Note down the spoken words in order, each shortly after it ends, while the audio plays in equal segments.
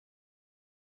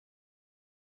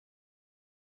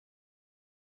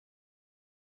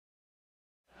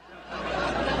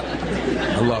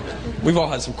I love it. We've all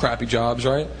had some crappy jobs,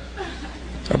 right?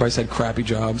 Everybody's had crappy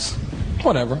jobs.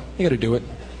 Whatever, you gotta do it.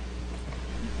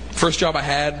 First job I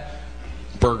had,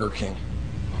 Burger King.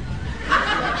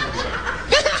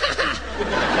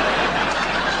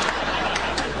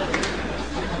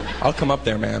 I'll come up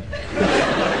there, man.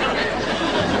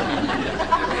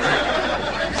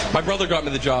 My brother got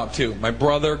me the job, too. My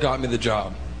brother got me the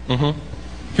job.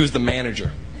 He was the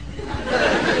manager.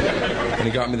 And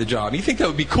he got me the job. You think that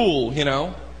would be cool, you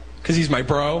know? Because he's my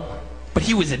bro. But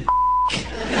he was a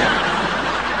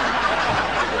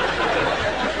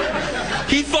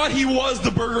He thought he was the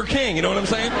Burger King, you know what I'm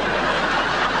saying?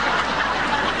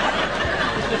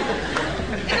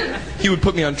 He would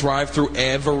put me on drive-thru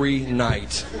every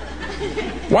night.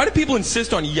 Why do people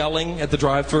insist on yelling at the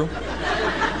drive-thru? You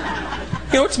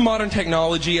know, it's modern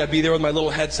technology. I'd be there with my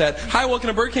little headset. Hi, welcome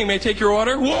to Burger King. May I take your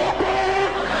order?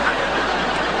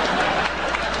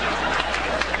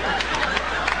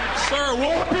 Sir,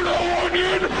 whopper, no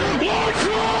onion, large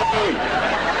fry!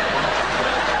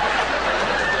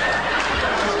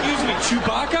 Excuse me,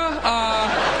 Chewbacca?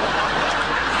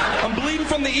 I'm bleeding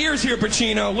from the ears here,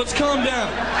 Pacino. Let's calm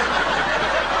down.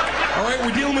 All right,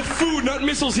 we're dealing with food, not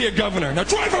missiles here, Governor. Now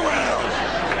drive around!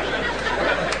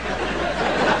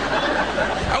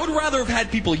 I would rather have had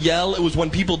people yell. It was when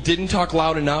people didn't talk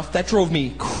loud enough. That drove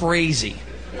me crazy.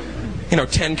 You know,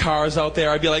 10 cars out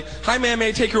there. I'd be like, hi, ma'am, may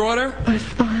I take your order? The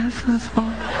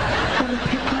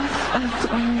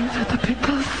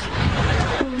pickles.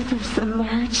 There's the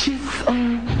largest,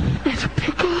 the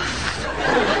pickles.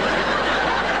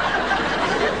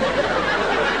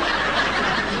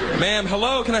 Ma'am,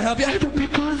 hello, can I help you? The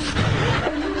pickles.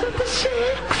 The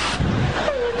shakes.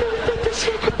 The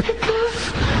shaker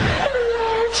pickles. And the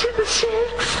large and the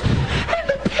shakes. And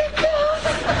the pickles.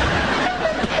 And the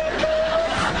pickles.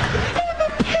 And the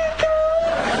pickles.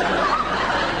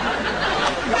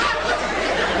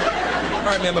 All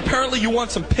right, ma'am, apparently you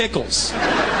want some pickles.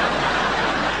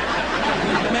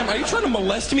 Ma'am, are you trying to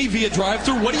molest me via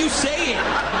drive-thru? What are you saying?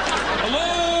 Hello?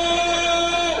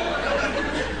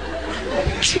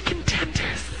 Chicken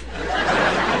tenders.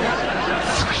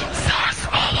 Sweet sauce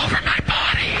all over my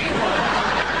body.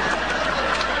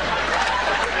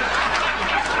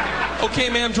 Okay,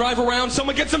 ma'am, drive around.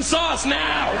 Someone get some sauce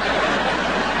now.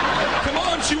 Come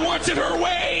on, she wants it her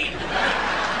way.